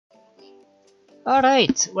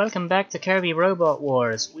Alright, welcome back to Kirby Robot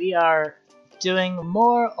Wars. We are doing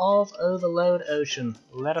more of Overload Ocean.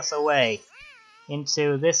 Let us away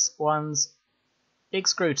into this one's big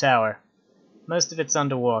screw tower. Most of it's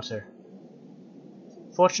underwater.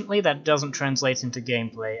 Fortunately, that doesn't translate into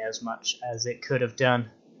gameplay as much as it could have done.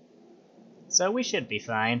 So we should be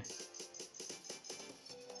fine.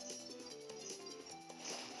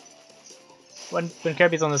 When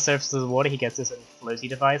Kirby's on the surface of the water, he gets this little floaty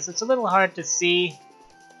device. It's a little hard to see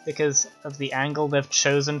because of the angle they've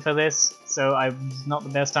chosen for this, so it's not the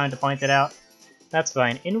best time to point it out. That's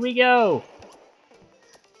fine. In we go!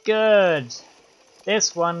 Good!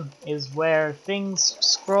 This one is where things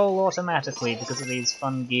scroll automatically because of these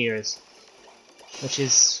fun gears, which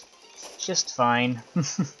is just fine.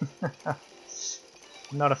 I'm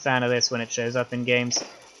not a fan of this when it shows up in games.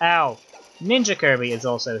 Ow! Ninja Kirby is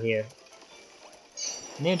also here.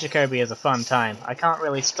 Ninja Kirby is a fun time. I can't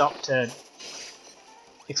really stop to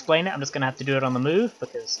explain it, I'm just going to have to do it on the move,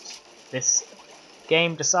 because this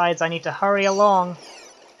game decides I need to hurry along.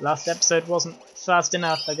 Last episode wasn't fast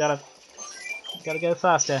enough, I gotta go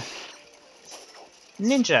faster.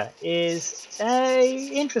 Ninja is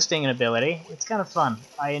interesting ability, it's kind of fun,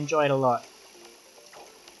 I enjoy it a lot.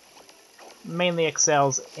 Mainly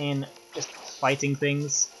excels in just fighting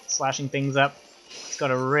things, slashing things up. It's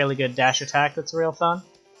got a really good dash attack that's real fun.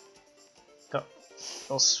 Got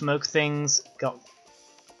little smoke things, got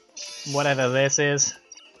whatever this is.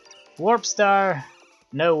 Warp Star!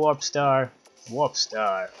 No Warp Star. Warp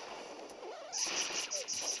Star.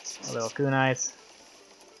 A little kunais.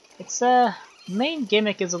 Its main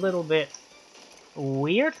gimmick is a little bit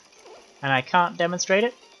weird, and I can't demonstrate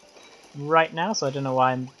it right now, so I don't know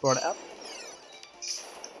why I brought it up.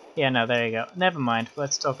 Yeah, no, there you go. Never mind.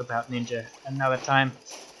 Let's talk about Ninja another time.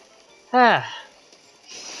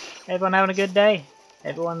 Everyone having a good day?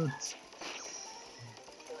 Everyone,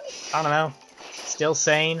 I don't know, still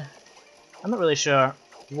sane? I'm not really sure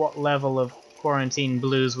what level of quarantine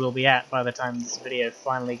blues we'll be at by the time this video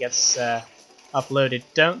finally gets uploaded.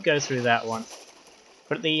 Don't go through that one.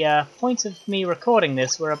 But at the point of me recording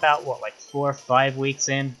this, we're about, what, like 4 or 5 weeks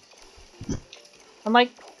in? And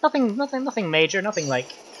like, nothing major, nothing like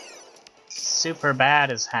super bad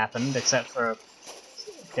has happened, except for a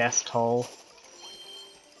death toll.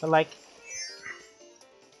 But like,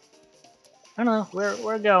 I don't know,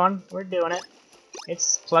 we're going, we're doing it.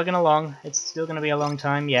 It's plugging along, it's still gonna be a long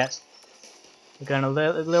time yet. We're going a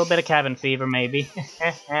little bit of cabin fever, maybe.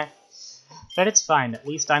 But it's fine, at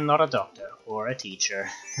least I'm not a doctor or a teacher.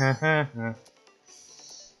 Gotten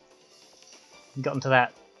to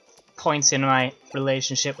that point in my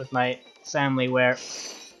relationship with my family where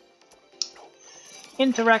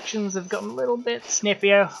interactions have gotten a little bit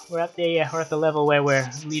sniffier. We're at the level where we're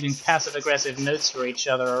leaving passive-aggressive notes for each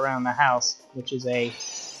other around the house, which is a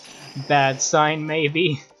bad sign,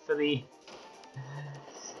 maybe, for the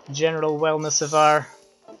general wellness of our...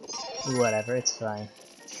 whatever, it's fine.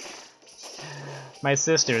 My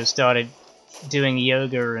sister has started doing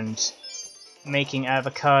yoga and making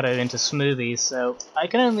avocado into smoothies, so I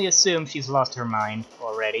can only assume she's lost her mind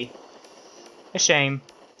already. A shame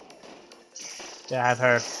to have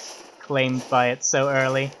her claimed by it so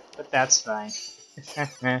early, but that's fine.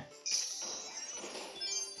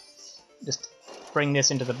 Just bring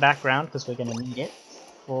this into the background because we're going to need it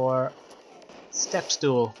for step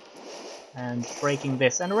stool and breaking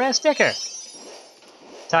this and a rare sticker.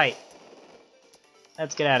 Tight.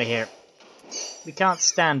 Let's get out of here. We can't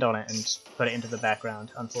stand on it and put it into the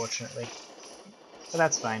background, unfortunately, but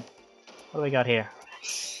that's fine. What do we got here?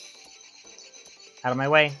 Out of my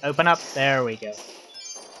way. Open up. There we go.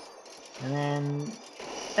 And then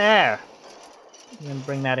there. And then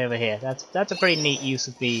bring that over here. That's a pretty neat use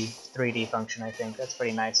of the 3D function, I think. That's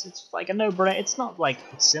pretty nice. It's like a no-brainer. It's not like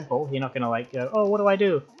it's simple. You're not gonna like go, oh, what do I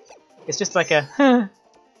do? It's just like a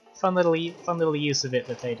fun little use of it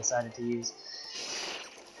that they decided to use.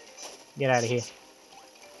 Get out of here.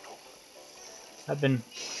 I've been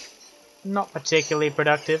not particularly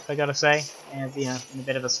productive, I gotta say, and in a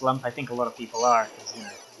bit of a slump. I think a lot of people are, because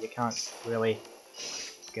you can't really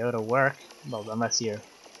go to work, well, unless you're...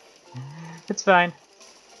 It's fine.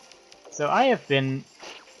 So I have been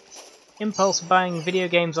impulse buying video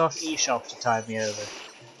games off eShop to tide me over,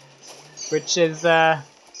 which is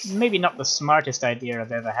maybe not the smartest idea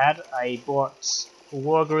I've ever had. I bought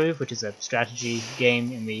Wargroove, which is a strategy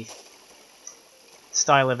game in the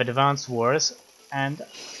style of Advance Wars, and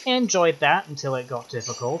I enjoyed that until it got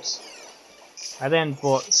difficult. I then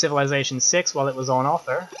bought Civilization 6 while it was on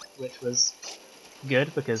offer, which was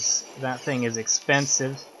good because that thing is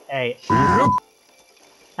expensive. Hey,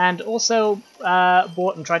 And also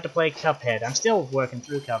bought and tried to play Cuphead. I'm still working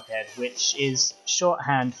through Cuphead, which is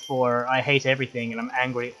shorthand for I hate everything and I'm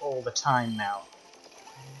angry all the time now.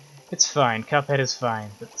 It's fine, Cuphead is fine,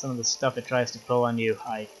 but some of the stuff it tries to pull on you,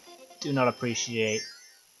 I do not appreciate.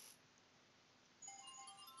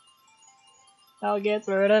 I'll get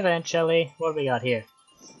through it eventually. What do we got here?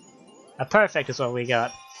 A perfect is what we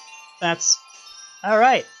got. That's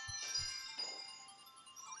alright.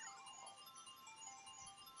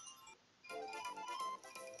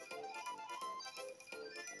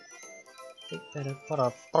 Give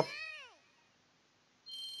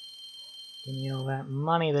me all that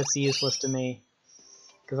money that's useless to me.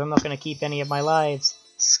 Because I'm not going to keep any of my lives.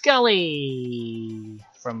 Scully!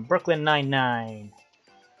 From Brooklyn Nine-Nine.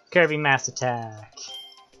 Kirby Mass Attack.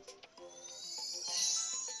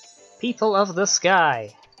 People of the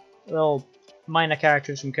Sky. Little minor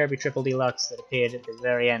characters from Kirby Triple Deluxe that appeared at the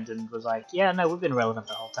very end and was like, yeah, no, we've been relevant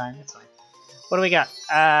the whole time, it's fine. What do we got?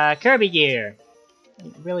 Kirby gear.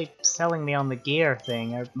 Really selling me on the gear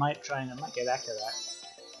thing. I might get back to that.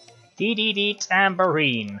 DDD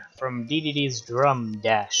Tambourine from DDD's Drum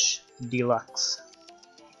Dash Deluxe.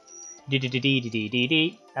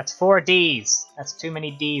 DDD. That's 4 Ds. That's too many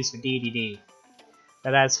Ds for DDD.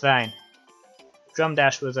 But that's fine. Drum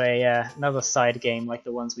Dash was another side game like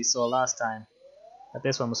the ones we saw last time. But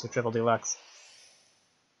this one was for Triple Deluxe.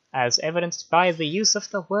 As evidenced by the use of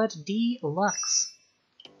the word Deluxe.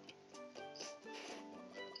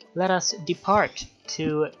 Let us depart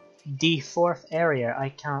to the 4th area. I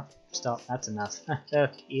can't stop, that's enough.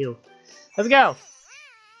 Ew. Let's go!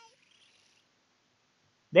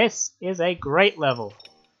 This is a great level.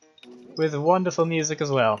 With wonderful music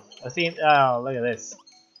as well. A theme. Oh, look at this.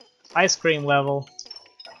 Ice cream level.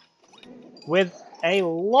 With a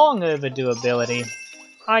long overdue ability.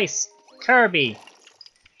 Ice Kirby!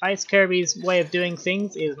 Ice Kirby's way of doing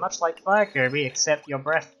things is much like Fire Kirby, except your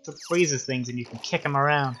breath freezes things and you can kick them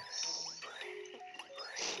around.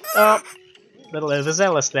 Oh, little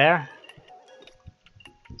overzealous there.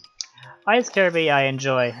 Ice Kirby I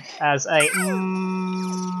enjoy as a need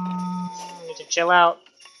to chill out.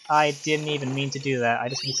 I didn't even mean to do that. I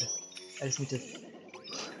just need to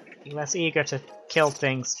be less eager to kill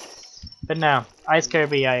things. But no, Ice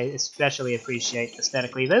Kirby I especially appreciate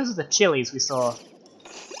aesthetically. Those are the chilies we saw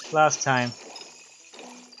last time.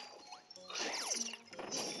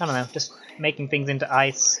 I don't know, just making things into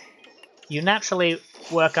ice. You naturally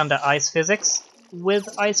work under ice physics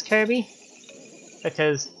with Ice Kirby,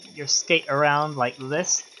 because you skate around like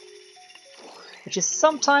this, which is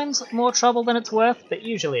sometimes more trouble than it's worth, but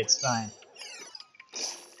usually it's fine.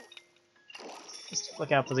 Just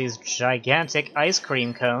look out for these gigantic ice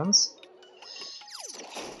cream cones.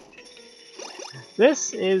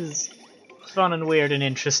 This is fun and weird and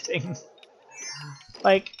interesting.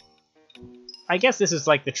 Like, I guess this is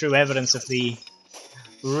like the true evidence of the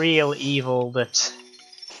real evil that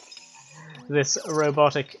this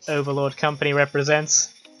robotic overlord company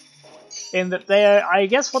represents. In that I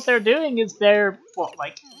guess what they're doing is they're,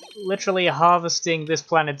 literally harvesting this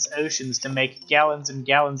planet's oceans to make gallons and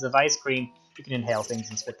gallons of ice cream. You can inhale things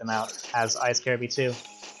and spit them out, as Ice Kirby too.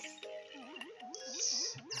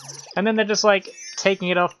 And then they're just taking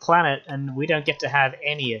it off planet and we don't get to have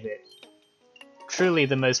any of it. Truly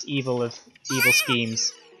the most evil of evil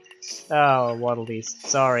schemes. Oh, Waddle Dees.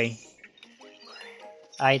 Sorry.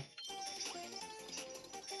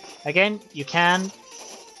 Again, you can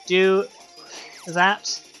do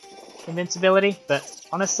that invincibility, but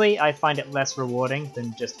honestly, I find it less rewarding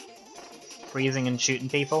than just freezing and shooting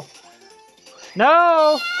people.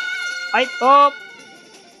 No!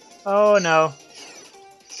 Oh no.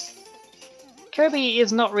 Kirby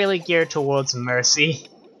is not really geared towards mercy.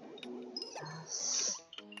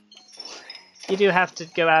 You do have to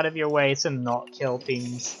go out of your way to not kill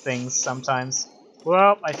things sometimes.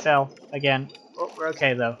 Whoa, I fell again. Oh, we're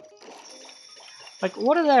okay though.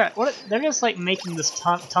 They're just making this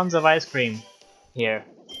tons of ice cream here,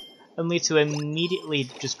 only to immediately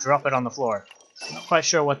just drop it on the floor. I'm not quite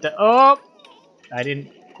sure what I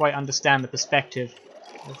didn't quite understand the perspective.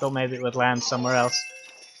 I thought maybe it would land somewhere else.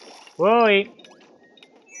 Whoa!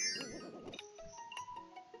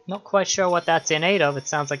 Not quite sure what that's in aid of. It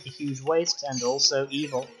sounds like a huge waste and also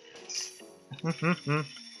evil.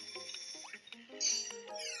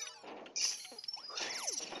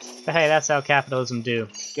 But hey, that's how capitalism do.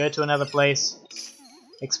 Go to another place,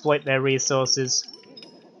 exploit their resources,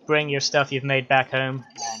 bring your stuff you've made back home,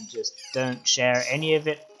 and just don't share any of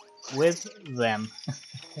it with them.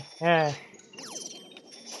 Yeah.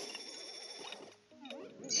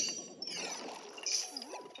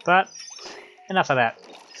 But enough of that.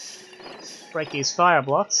 break these fire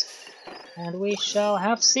blocks, and we shall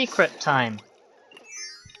have secret time.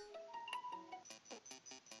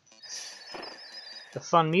 The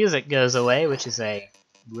fun music goes away, which is a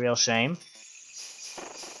real shame.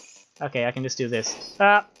 Okay, I can just do this.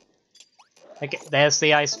 Ah! Okay, there's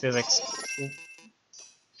the ice physics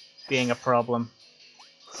being a problem.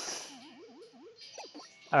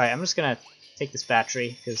 Alright, I'm just gonna take this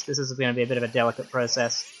battery, because this is gonna be a bit of a delicate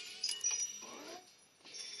process.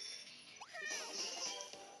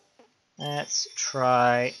 Let's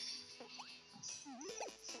try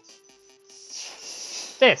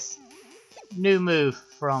this new move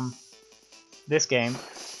from this game.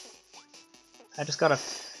 I just gotta,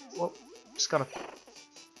 whoa,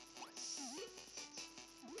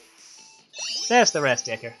 there's the rest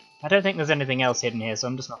sticker. I don't think there's anything else hidden here, so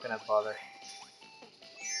I'm just not gonna bother.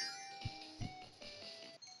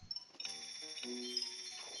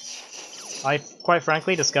 I quite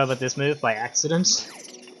frankly discovered this move by accident.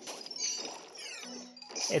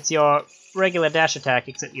 It's your regular dash attack,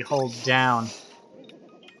 except you hold down.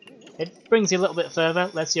 It brings you a little bit further,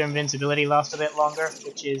 lets your invincibility last a bit longer,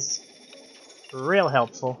 which is real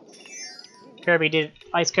helpful.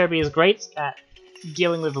 Ice Kirby is great at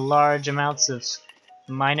dealing with large amounts of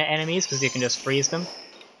minor enemies, because you can just freeze them.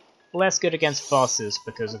 Less good against bosses,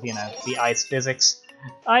 because of, you know, the ice physics.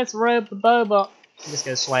 Ice Robobot! Just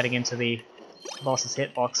goes sliding into the boss's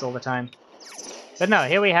hitbox all the time. But no,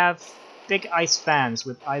 here we have big ice fans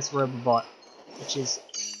with Ice Robobot, which is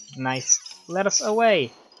nice. Let us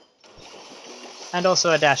away! And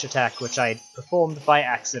also a dash attack, which I performed by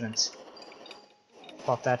accident.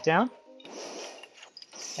 Pop that down.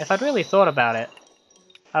 If I'd really thought about it,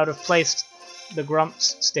 I would have placed the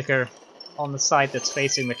Grumps sticker on the side that's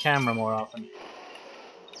facing the camera more often.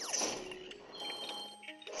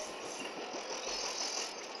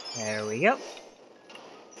 There we go.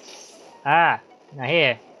 Ah, now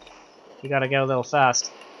here, you gotta go a little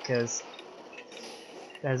fast, because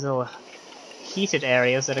there's little heated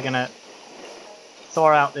areas that are gonna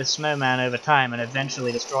thaw out this snowman over time and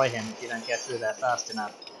eventually destroy him if you don't get through there fast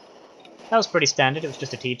enough. That was pretty standard, it was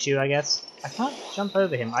just to teach you, I guess. I can't jump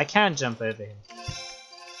over him. I can jump over him.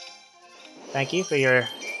 Thank you for your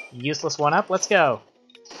useless one-up. Let's go!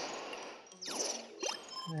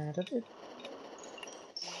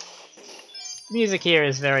 Music here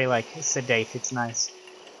is very, like, sedate. It's nice.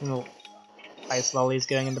 Little ice lollies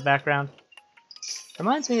going in the background.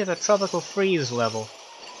 Reminds me of a Tropical Freeze level.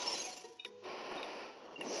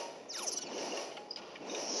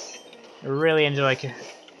 I really enjoy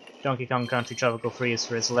Donkey Kong Country Tropical Freeze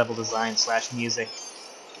for its level design / music.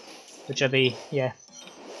 Which are the, yeah,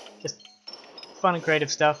 just fun and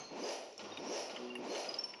creative stuff.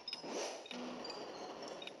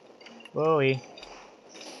 Whoa-y.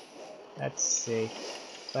 Let's see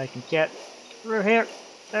if I can get through here.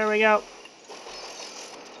 There we go.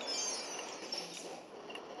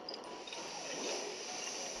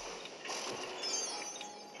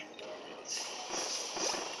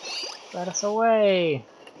 Let us away.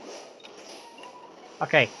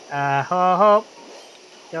 Okay, ho ho.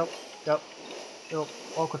 Go, go, go.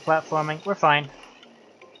 Awkward platforming. We're fine.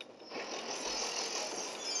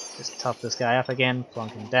 Just top this guy up again,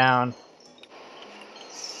 plunk him down.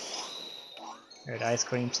 Red ice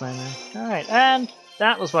cream snowman. Alright, and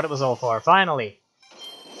that was what it was all for, finally!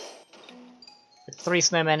 With 3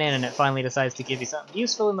 snowmen in and it finally decides to give you something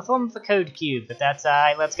useful in the form of a code cube, but that's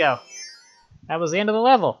alright, let's go. That was the end of the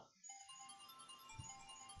level.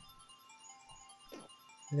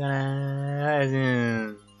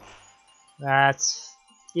 That's...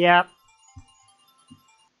 yep.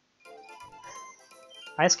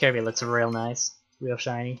 Ice Kirby looks real nice. Real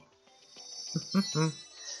shiny.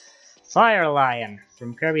 Fire Lion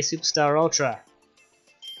from Kirby Superstar Ultra.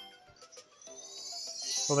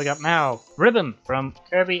 What we got now? Ribbon from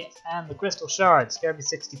Kirby and the Crystal Shards, Kirby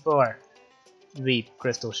 64. The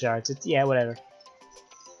Crystal Shards, it's, yeah, whatever.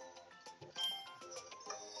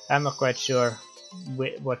 I'm not quite sure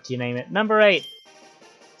what you name it. Number 8!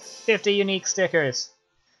 50 unique stickers.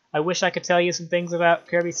 I wish I could tell you some things about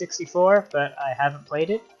Kirby 64, but I haven't played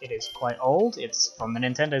it. It is quite old. It's from the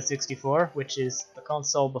Nintendo 64, which is the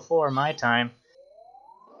console before my time.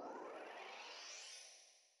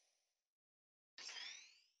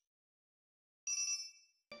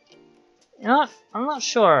 You know what? I'm not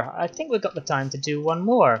sure. I think we've got the time to do one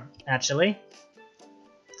more, actually.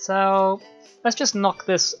 So, let's just knock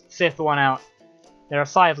this 5th one out. There are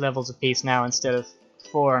 5 levels apiece now instead of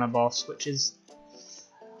 4 on a boss, which is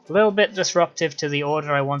a little bit disruptive to the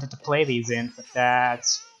order I wanted to play these in, but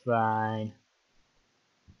that's fine.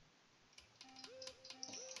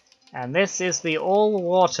 And this is the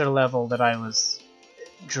all-water level that I was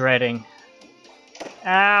dreading.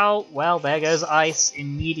 Ow! Well, there goes ice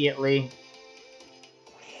immediately.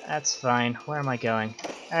 That's fine. Where am I going?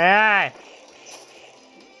 Ah!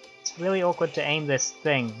 It's really awkward to aim this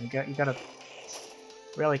thing. You gotta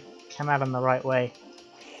really come at him the right way.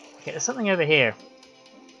 Okay, there's something over here.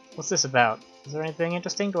 What's this about? Is there anything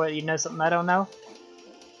interesting? Do you know something I don't know?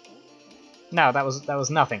 No, that was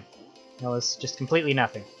nothing. That was just completely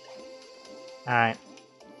nothing. Alright.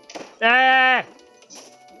 Ah!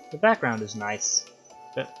 The background is nice,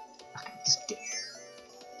 but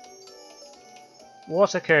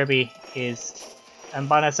Water Kirby is, and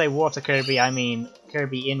when I say Water Kirby, I mean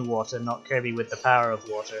Kirby in water, not Kirby with the power of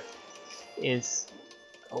water, is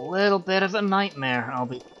a little bit of a nightmare, I'll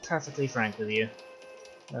be perfectly frank with you.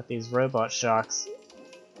 Got these robot sharks.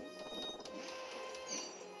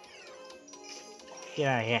 Get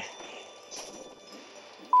out of here.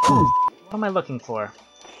 What am I looking for?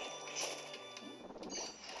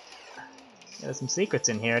 There's some secrets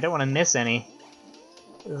in here. I don't want to miss any.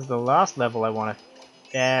 This is the last level I want to...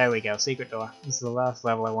 There we go, secret door. This is the last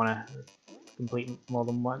level I want to complete more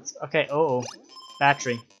than once. Okay, oh,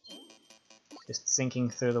 battery. Just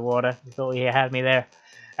sinking through the water. You thought he had me there.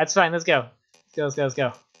 That's fine, let's go. Let's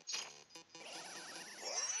go.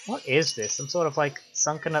 What is this? Some sort of like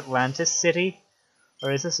sunken Atlantis city?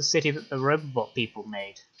 Or is this a city that the Robobot people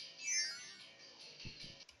made?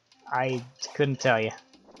 I couldn't tell you.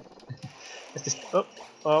 Let's just...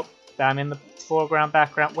 Oh, I'm in the foreground,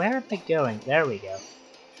 background. Where am I going? There we go.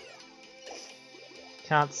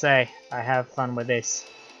 Can't say I have fun with this.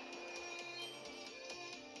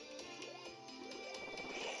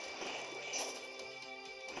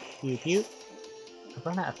 Pew pew. I've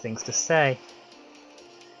run out of things to say.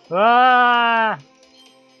 Ah!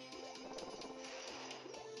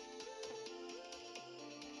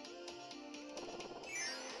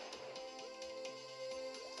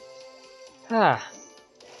 Ah.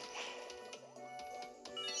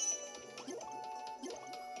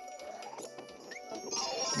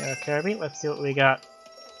 Yeah, Kirby, let's see what we got.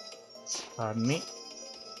 Pardon me.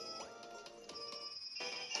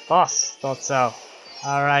 Boss, thought so.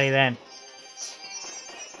 Alrighty then.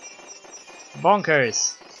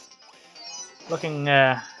 Bonkers. Looking,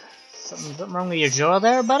 something wrong with your jaw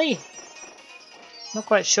there, buddy? Not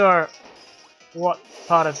quite sure what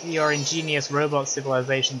part of your ingenious robot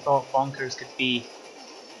civilization thought Bonkers could be,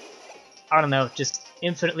 I don't know, just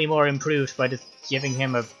infinitely more improved by just giving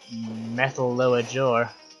him a metal lower jaw.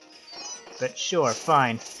 But sure,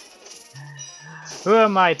 fine. Who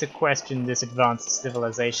am I to question this advanced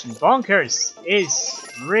civilization? Bonkers is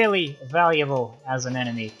really valuable as an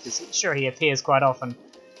enemy. Sure, he appears quite often,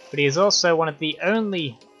 but he is also one of the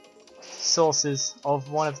only sources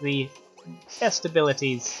of one of the best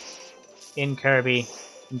abilities in Kirby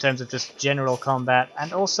in terms of just general combat,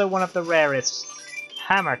 and also one of the rarest,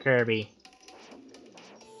 Hammer Kirby.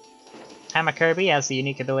 Hammer Kirby has the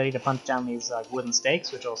unique ability to punch down these wooden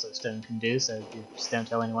stakes, which also Stone can do, so you just don't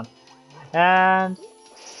tell anyone. And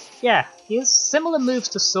yeah, he has similar moves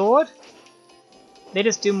to Sword, they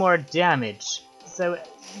just do more damage. So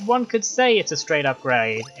one could say it's a straight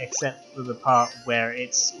upgrade, except for the part where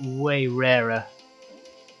it's way rarer.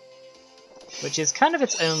 Which is kind of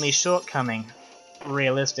its only shortcoming,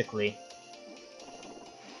 realistically.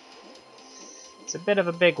 It's a bit of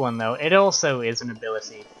a big one though. It also is an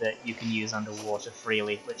ability that you can use underwater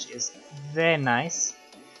freely, which is very nice.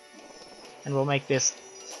 And will make this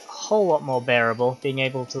a whole lot more bearable, being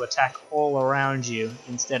able to attack all around you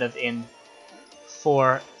instead of in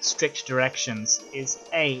 4 strict directions is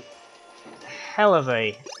a hell of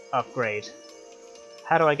a upgrade.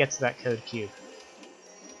 How do I get to that code cube?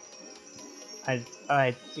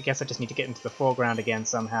 I guess I just need to get into the foreground again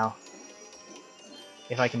somehow.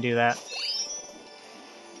 If I can do that.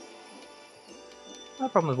 My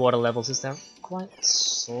problem with water levels is they're quite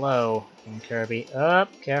slow in Kirby. Oh,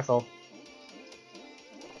 careful.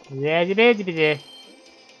 We're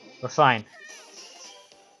fine.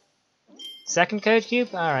 Second code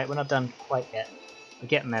cube? Alright, we're not done quite yet. We're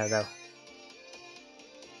getting there though.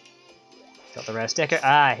 Got the rare sticker.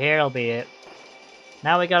 Ah, here'll be it.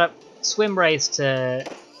 Now we gotta swim race to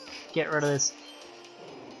get rid of this.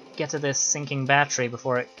 Get to this sinking battery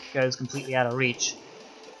before it goes completely out of reach.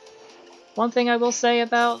 One thing I will say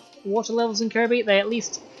about water levels in Kirby, they at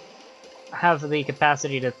least have the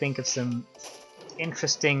capacity to think of some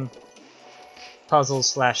interesting puzzles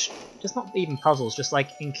slash, just not even puzzles, just like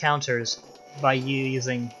encounters by you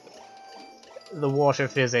using the water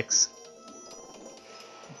physics.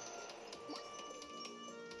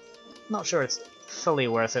 Not sure it's fully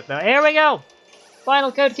worth it though. Here we go!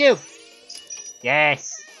 Final code cube!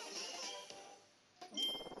 Yes!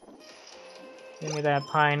 Give me that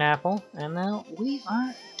pineapple, and now we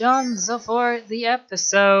are done so for the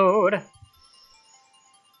episode.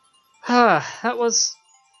 That was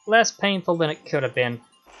less painful than it could have been.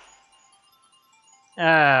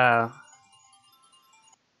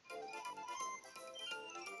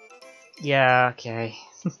 Yeah, okay.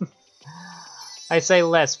 I say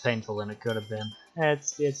less painful than it could have been.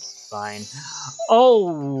 It's fine.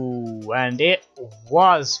 Oh, and it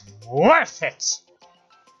was worth it!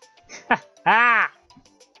 Ha!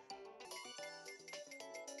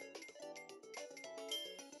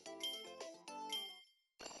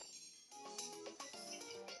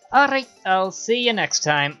 Alright, I'll see you next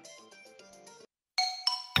time.